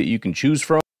single week that you can choose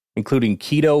from, including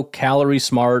keto, calorie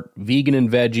smart, vegan and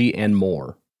veggie, and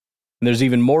more. And there's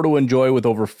even more to enjoy with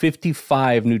over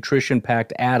 55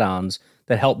 nutrition-packed add-ons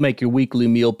that help make your weekly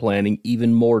meal planning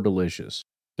even more delicious.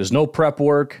 There's no prep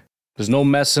work. There's no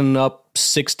messing up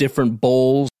 6 different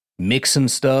bowls, mixing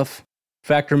stuff.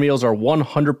 Factor meals are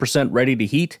 100% ready to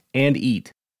heat and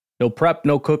eat. No prep,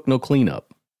 no cook, no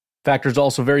cleanup. Factor is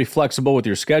also very flexible with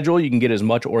your schedule. You can get as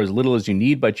much or as little as you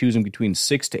need by choosing between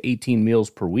 6 to 18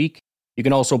 meals per week. You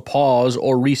can also pause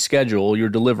or reschedule your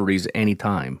deliveries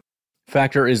anytime.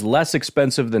 Factor is less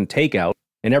expensive than takeout,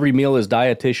 and every meal is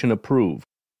dietitian approved.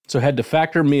 So head to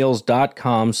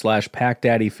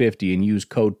factormeals.com/PackDaddy50 and use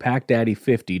code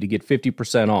PackDaddy50 to get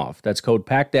 50% off. That's code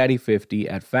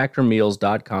PackDaddy50 at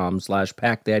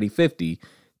factormeals.com/PackDaddy50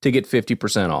 to get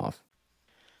 50% off.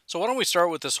 So why don't we start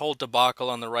with this whole debacle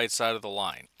on the right side of the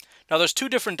line? Now, there's two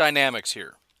different dynamics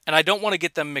here, and I don't want to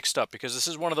get them mixed up because this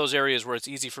is one of those areas where it's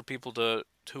easy for people to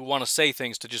want to say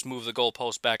things to just move the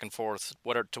goalpost back and forth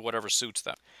to whatever suits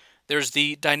them. There's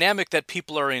the dynamic that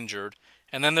people are injured,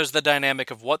 and then there's the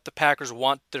dynamic of what the Packers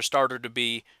want their starter to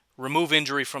be, remove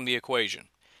injury from the equation.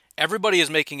 Everybody is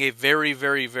making a very,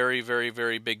 very, very, very,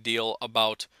 very big deal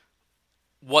about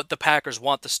what the Packers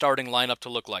want the starting lineup to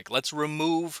look like. Let's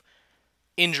remove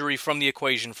injury from the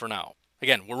equation for now.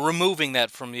 Again, we're removing that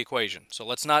from the equation. So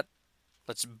let's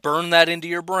burn that into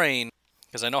your brain,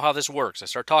 because I know how this works. I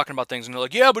start talking about things and they're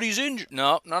like, yeah, but he's injured.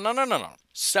 No.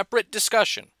 Separate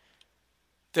discussion.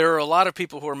 There are a lot of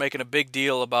people who are making a big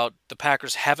deal about the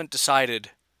Packers haven't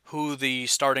decided who the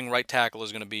starting right tackle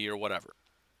is going to be or whatever.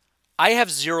 I have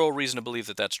zero reason to believe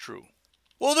that that's true.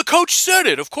 Well, the coach said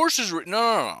it. Of course it's written.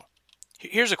 No.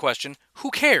 Here's a question.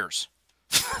 Who cares?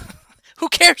 Who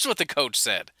cares what the coach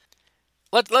said?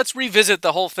 Let's revisit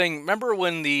the whole thing. Remember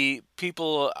when the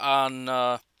people on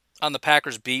the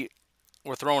Packers beat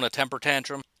were throwing a temper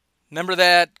tantrum? Remember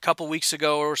that a couple weeks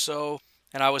ago or so?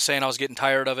 And I was saying I was getting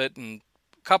tired of it, and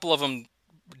a couple of them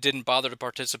didn't bother to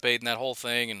participate in that whole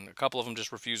thing, and a couple of them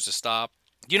just refused to stop.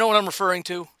 You know what I'm referring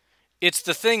to? It's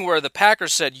the thing where the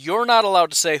Packers said, you're not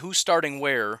allowed to say who's starting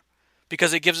where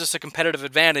because it gives us a competitive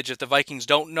advantage if the Vikings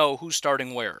don't know who's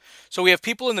starting where. So we have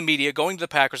people in the media going to the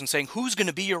Packers and saying, who's going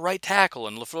to be your right tackle?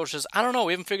 And LaFleur says, I don't know,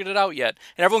 we haven't figured it out yet.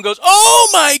 And everyone goes, oh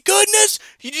my goodness!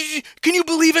 Can you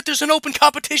believe it? There's an open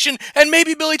competition, and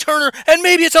maybe Billy Turner, and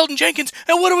maybe it's Elton Jenkins,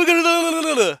 and what are we going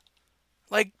to do?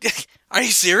 Like, are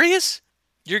you serious?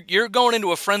 You're going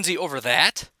into a frenzy over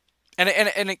that? And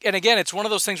again, it's one of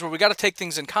those things where we got to take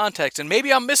things in context, and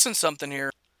maybe I'm missing something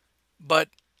here, but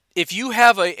if you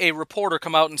have a reporter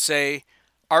come out and say,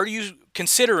 are you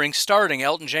considering starting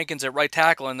Elton Jenkins at right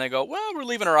tackle? And they go, well, we're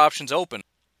leaving our options open.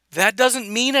 That doesn't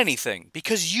mean anything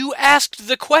because you asked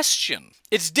the question.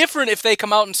 It's different if they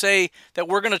come out and say that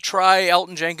we're going to try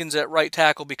Elton Jenkins at right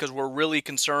tackle because we're really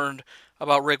concerned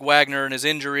about Rick Wagner and his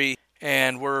injury,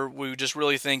 and we just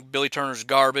really think Billy Turner's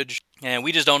garbage, and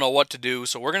we just don't know what to do,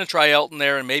 so we're going to try Elton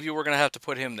there, and maybe we're going to have to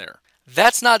put him there.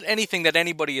 That's not anything that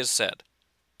anybody has said.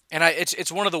 And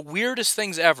it's one of the weirdest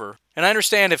things ever. And I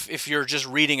understand if you're just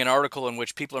reading an article in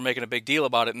which people are making a big deal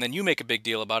about it, and then you make a big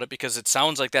deal about it because it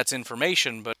sounds like that's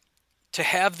information, but to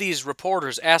have these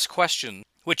reporters ask questions,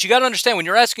 which you got to understand, when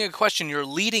you're asking a question, you're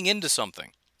leading into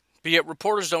something. But yet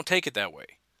reporters don't take it that way.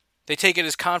 They take it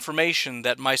as confirmation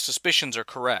that my suspicions are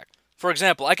correct. For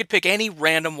example, I could pick any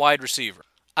random wide receiver.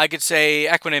 I could say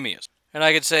Equinemius. And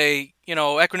I could say,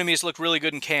 Equinemius looked really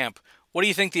good in camp. What do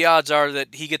you think the odds are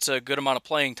that he gets a good amount of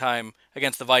playing time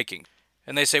against the Vikings?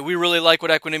 And they say, we really like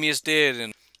what Equinemius did,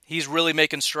 and he's really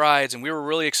making strides, and we were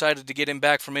really excited to get him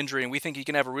back from injury, and we think he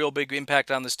can have a real big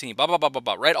impact on this team. Blah, blah, blah, blah,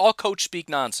 blah, right? All coach speak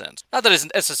nonsense. Not that it's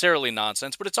necessarily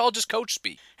nonsense, but it's all just coach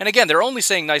speak. And again, they're only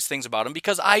saying nice things about him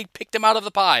because I picked him out of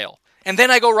the pile. And then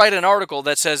I go write an article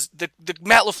that says the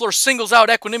Matt LaFleur singles out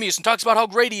Equinemius and talks about how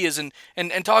great he is and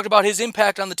talks about his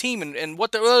impact on the team and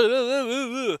what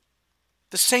the...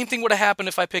 The same thing would have happened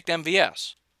if I picked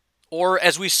MVS. Or,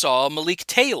 as we saw, Malik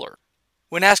Taylor.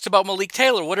 When asked about Malik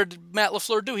Taylor, what did Matt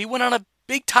LaFleur do? He went on a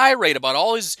big tirade about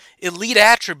all his elite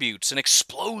attributes and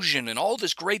explosion and all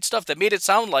this great stuff that made it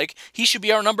sound like he should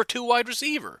be our number 2 wide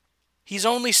receiver. He's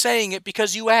only saying it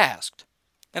because you asked.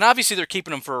 And obviously they're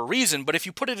keeping him for a reason, but if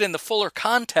you put it in the fuller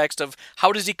context of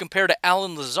how does he compare to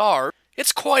Alan Lazard,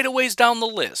 it's quite a ways down the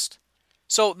list.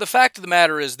 So the fact of the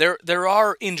matter is there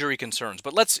are injury concerns,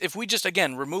 but if we just,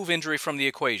 again, remove injury from the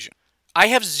equation. I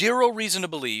have zero reason to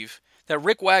believe that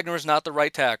Rick Wagner is not the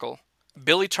right tackle,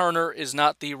 Billy Turner is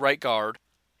not the right guard,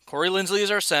 Corey Linsley is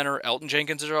our center, Elton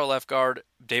Jenkins is our left guard,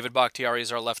 David Bakhtiari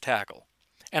is our left tackle.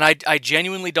 And I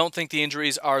genuinely don't think the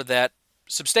injuries are that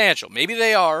substantial. Maybe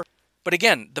they are, but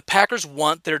again, the Packers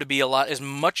want there to be as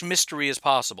much mystery as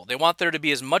possible. They want there to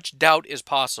be as much doubt as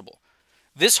possible.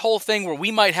 This whole thing where we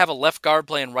might have a left guard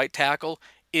playing right tackle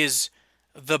is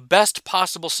the best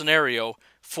possible scenario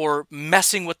for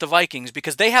messing with the Vikings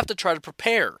because they have to try to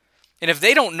prepare. And if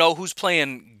they don't know who's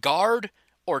playing guard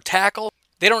or tackle,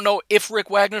 they don't know if Rick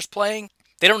Wagner's playing,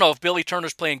 they don't know if Billy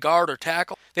Turner's playing guard or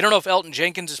tackle, they don't know if Elton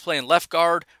Jenkins is playing left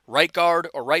guard, or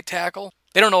right tackle,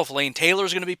 they don't know if Lane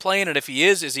Taylor's going to be playing, and if he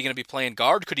is he going to be playing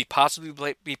guard? Could he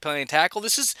possibly be playing tackle?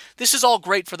 This is all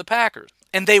great for the Packers.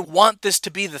 And they want this to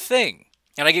be the thing.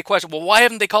 And I get questioned, well, why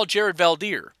haven't they called Jared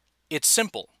Valdir? It's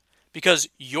simple. Because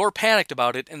you're panicked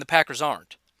about it and the Packers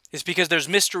aren't. It's because there's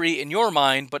mystery in your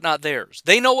mind, but not theirs.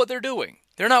 They know what they're doing.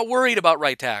 They're not worried about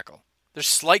right tackle. There's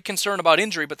slight concern about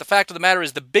injury, but the fact of the matter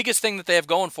is the biggest thing that they have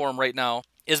going for them right now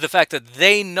is the fact that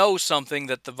they know something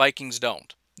that the Vikings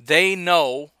don't. They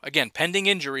know, again, pending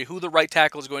injury, who the right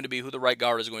tackle is going to be, who the right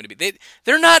guard is going to be.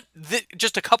 They're not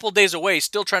just a couple days away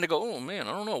still trying to go, oh man,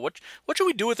 I don't know, what should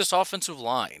we do with this offensive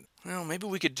line? Well, maybe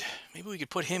we could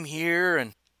put him here.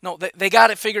 And no, they got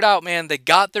it figured out, man. They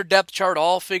got their depth chart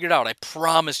all figured out. I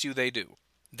promise you they do.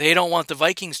 They don't want the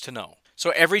Vikings to know.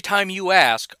 So every time you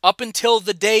ask, up until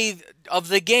the day of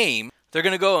the game, they're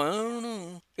going to go, I don't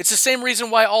know. It's the same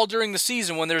reason why all during the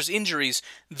season when there's injuries,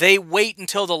 they wait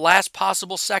until the last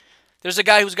possible second. There's a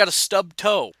guy who's got a stubbed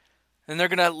toe, and they're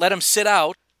going to let him sit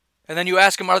out, and then you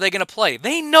ask him, are they going to play?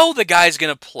 They know the guy's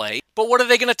going to play, but what are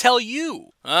they going to tell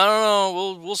you? I don't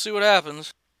know. We'll see what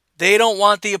happens. They don't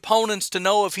want the opponents to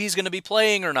know if he's going to be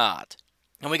playing or not.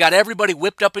 And we got everybody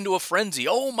whipped up into a frenzy.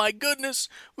 Oh my goodness,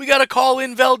 we got to call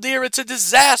in Valdir. It's a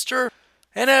disaster.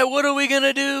 And what are we going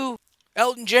to do?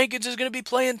 Elton Jenkins is going to be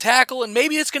playing tackle, and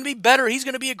maybe it's going to be better. He's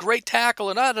going to be a great tackle,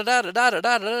 and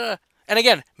da-da-da-da-da-da-da-da. And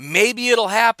again, maybe it'll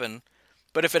happen,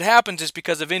 but if it happens, it's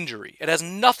because of injury. It has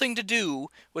nothing to do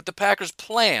with the Packers'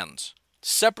 plans.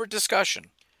 Separate discussion.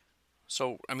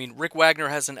 So, I mean, Rick Wagner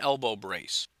has an elbow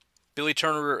brace. Billy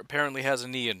Turner apparently has a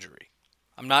knee injury.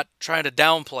 I'm not trying to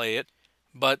downplay it,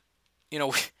 but,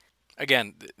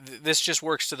 again, this just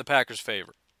works to the Packers'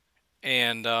 favor.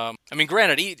 And,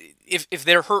 granted, if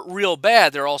they're hurt real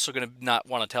bad, they're also going to not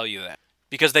want to tell you that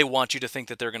because they want you to think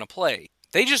that they're going to play.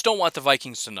 They just don't want the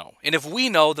Vikings to know. And if we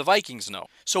know, the Vikings know.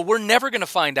 So we're never going to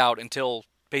find out until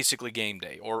basically game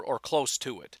day or close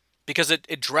to it because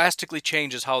it drastically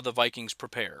changes how the Vikings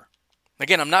prepare.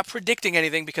 Again, I'm not predicting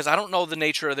anything because I don't know the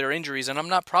nature of their injuries, and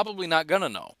I'm probably not going to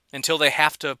know until they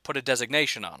have to put a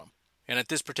designation on them. And at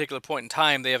this particular point in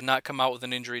time, they have not come out with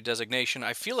an injury designation.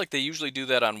 I feel like they usually do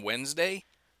that on Wednesday,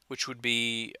 which would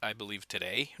be, I believe,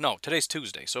 today. No, today's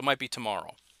Tuesday, so it might be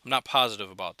tomorrow. I'm not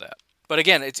positive about that. But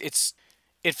again,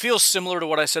 it feels similar to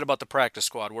what I said about the practice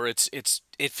squad, where it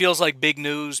feels like big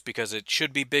news because it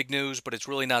should be big news, but it's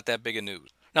really not that big of news.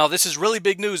 Now, this is really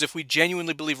big news if we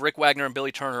genuinely believe Rick Wagner and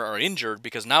Billy Turner are injured,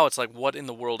 because now it's like, what in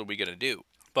the world are we going to do?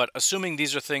 But assuming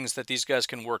these are things that these guys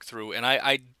can work through, and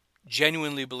I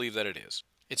genuinely believe that it is.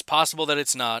 It's possible that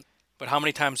it's not, but how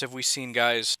many times have we seen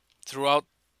guys throughout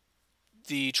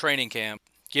the training camp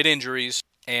get injuries,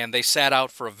 and they sat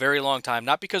out for a very long time,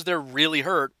 not because they're really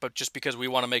hurt, but just because we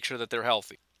want to make sure that they're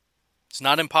healthy. It's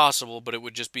not impossible, but it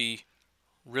would just be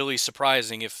really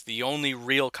surprising if the only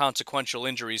real consequential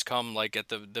injuries come like at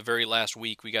the very last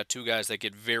week. We got two guys that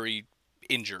get very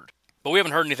injured. But we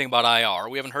haven't heard anything about IR.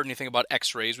 We haven't heard anything about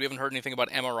x-rays. We haven't heard anything about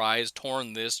MRIs,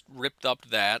 torn this, ripped up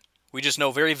that. We just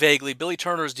know very vaguely Billy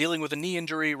Turner is dealing with a knee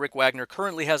injury. Rick Wagner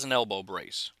currently has an elbow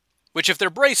brace. Which if they're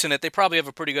bracing it, they probably have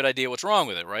a pretty good idea what's wrong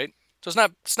with it, right? So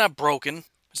it's not broken.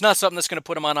 It's not something that's going to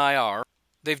put him on IR.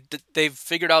 They've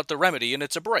figured out the remedy, and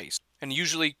it's a brace. And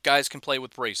usually guys can play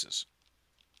with braces.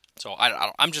 So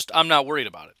I'm not worried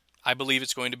about it. I believe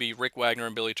it's going to be Rick Wagner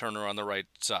and Billy Turner on the right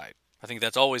side. I think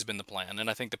that's always been the plan, and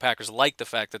I think the Packers like the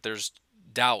fact that there's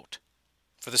doubt.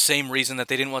 For the same reason that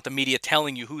they didn't want the media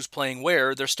telling you who's playing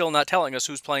where, they're still not telling us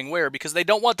who's playing where because they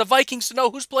don't want the Vikings to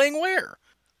know who's playing where.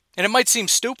 And it might seem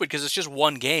stupid because it's just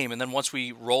one game, and then once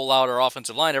we roll out our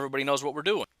offensive line, everybody knows what we're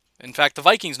doing. In fact, the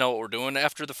Vikings know what we're doing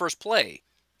after the first play.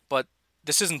 But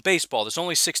this isn't baseball. There's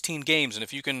only 16 games, and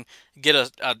if you can get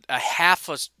a half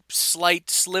a slight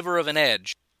sliver of an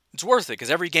edge, it's worth it because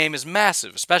every game is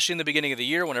massive, especially in the beginning of the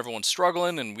year when everyone's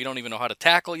struggling and we don't even know how to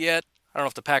tackle yet. I don't know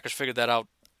if the Packers figured that out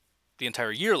the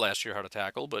entire year last year how to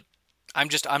tackle, but I'm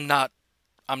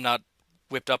not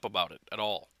whipped up about it at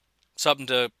all. Something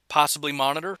to possibly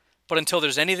monitor, but until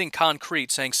there's anything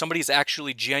concrete saying somebody's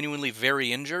actually genuinely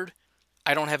very injured,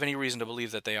 I don't have any reason to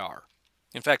believe that they are.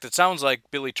 In fact, it sounds like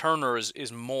Billy Turner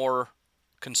is more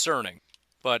concerning.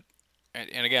 But,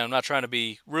 and again, I'm not trying to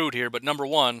be rude here, but number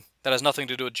one, that has nothing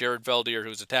to do with Jared Veldheer,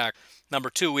 who's attacked. Number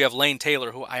two, we have Lane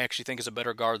Taylor, who I actually think is a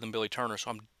better guard than Billy Turner,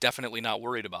 so I'm definitely not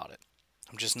worried about it.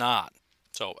 I'm just not.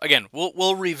 So, again,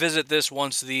 we'll revisit this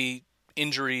once the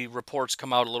injury reports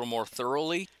come out a little more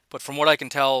thoroughly. But from what I can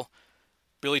tell,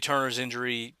 Billy Turner's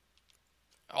injury,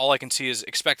 all I can see is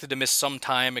expected to miss some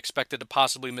time, expected to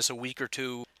possibly miss a week or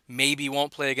two, maybe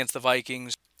won't play against the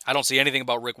Vikings. I don't see anything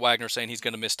about Rick Wagner saying he's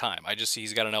going to miss time. I just see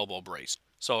he's got an elbow brace.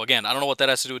 So again, I don't know what that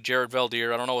has to do with Jared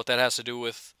Veldheer. I don't know what that has to do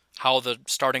with how the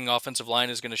starting offensive line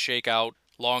is going to shake out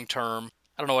long term.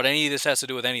 I don't know what any of this has to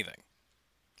do with anything.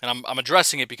 And I'm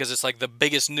addressing it because it's like the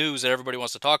biggest news that everybody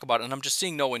wants to talk about, and I'm just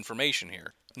seeing no information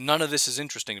here. None of this is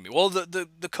interesting to me. Well,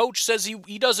 the coach says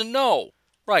he doesn't know.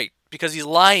 Right, because he's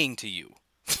lying to you.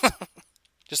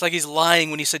 Just like he's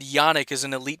lying when he said Yannick is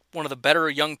an elite, one of the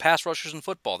better young pass rushers in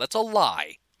football. That's a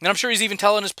lie. And I'm sure he's even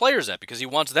telling his players that because he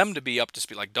wants them to be up to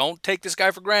speed. Like, don't take this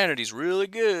guy for granted. He's really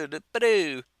good.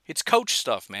 It's coach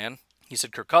stuff, man. He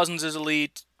said Kirk Cousins is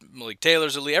elite. Malik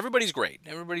Taylor's elite. Everybody's great.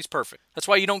 Everybody's perfect. That's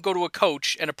why you don't go to a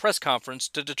coach and a press conference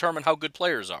to determine how good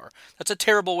players are. That's a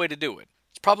terrible way to do it.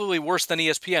 It's probably worse than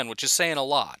ESPN, which is saying a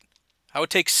lot. I would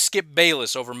take Skip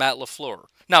Bayless over Matt LaFleur.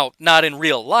 Now, not in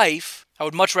real life. I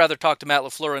would much rather talk to Matt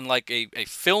LaFleur in like a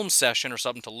film session or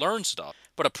something to learn stuff.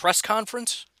 But a press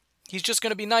conference? He's just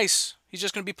going to be nice. He's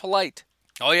just going to be polite.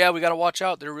 Oh yeah, we got to watch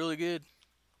out. They're really good.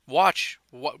 Watch.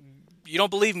 You don't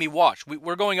believe me? Watch.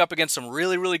 We're going up against some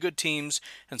really, really good teams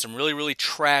and some really, really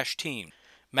trash teams.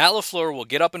 Matt LaFleur will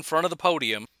get up in front of the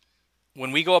podium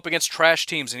when we go up against trash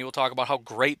teams, and he will talk about how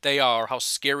great they are, how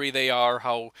scary they are,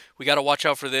 how we got to watch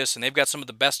out for this, and they've got some of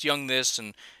the best young this,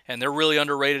 and they're really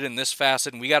underrated in this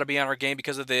facet, and we got to be on our game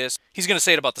because of this. He's going to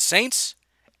say it about the Saints.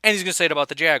 And he's going to say it about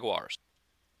the Jaguars.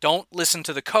 Don't listen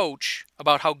to the coach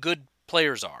about how good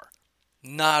players are.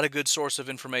 Not a good source of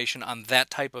information on that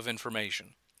type of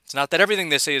information. It's not that everything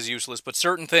they say is useless, but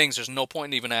certain things, there's no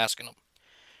point in even asking them.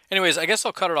 Anyways, I guess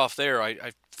I'll cut it off there.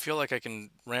 I feel like I can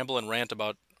ramble and rant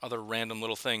about other random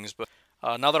little things, but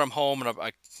now that I'm home and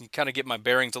I can kind of get my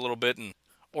bearings a little bit and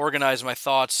organize my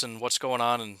thoughts and what's going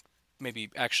on and maybe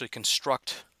actually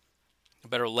construct a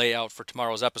better layout for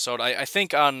tomorrow's episode. I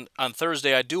think on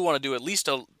Thursday I do want to do at least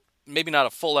maybe not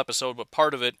a full episode, but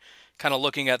part of it kind of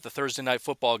looking at the Thursday night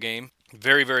football game.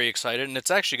 Very, very excited, and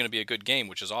it's actually going to be a good game,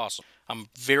 which is awesome. I'm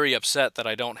very upset that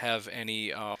I don't have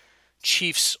any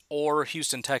Chiefs or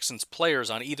Houston Texans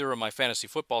players on either of my fantasy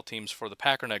football teams for the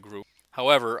Packernet group.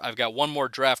 However, I've got one more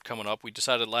draft coming up. We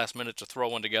decided last minute to throw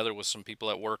one together with some people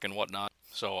at work and whatnot.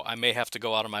 So I may have to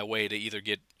go out of my way to either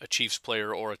get a Chiefs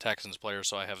player or a Texans player,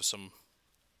 so I have some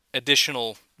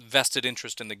additional vested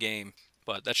interest in the game.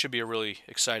 But that should be a really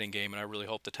exciting game, and I really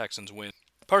hope the Texans win.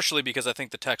 Partially because I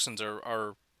think the Texans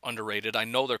are underrated. I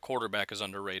know their quarterback is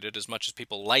underrated. As much as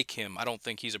people like him, I don't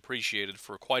think he's appreciated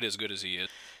for quite as good as he is.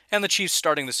 And the Chiefs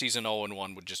starting the season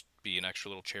 0-1 would just be an extra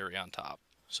little cherry on top.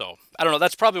 So, I don't know.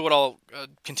 That's probably what I'll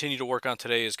continue to work on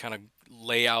today is kind of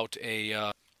lay out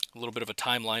a little bit of a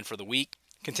timeline for the week.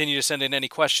 Continue to send in any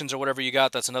questions or whatever you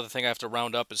got. That's another thing I have to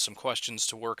round up is some questions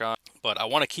to work on. But I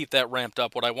want to keep that ramped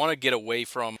up. What I want to get away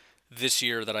from this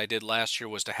year that I did last year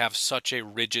was to have such a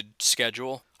rigid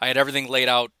schedule. I had everything laid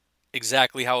out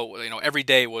exactly how, every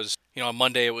day was, on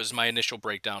Monday it was my initial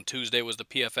breakdown. Tuesday was the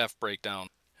PFF breakdown.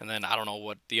 And then I don't know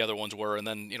what the other ones were. And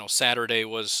then, Saturday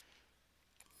was,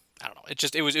 I don't know.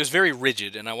 It was very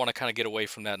rigid, and I want to kind of get away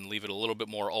from that and leave it a little bit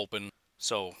more open.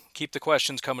 So keep the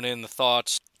questions coming in, the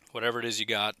thoughts, whatever it is you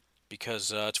got,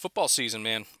 because it's football season,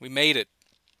 man. We made it.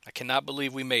 I cannot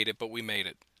believe we made it, but we made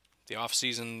it. The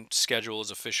off-season schedule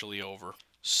is officially over.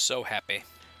 So happy.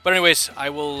 But anyways, I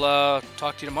will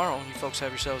talk to you tomorrow. You folks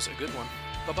have yourselves a good one.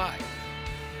 Bye-bye.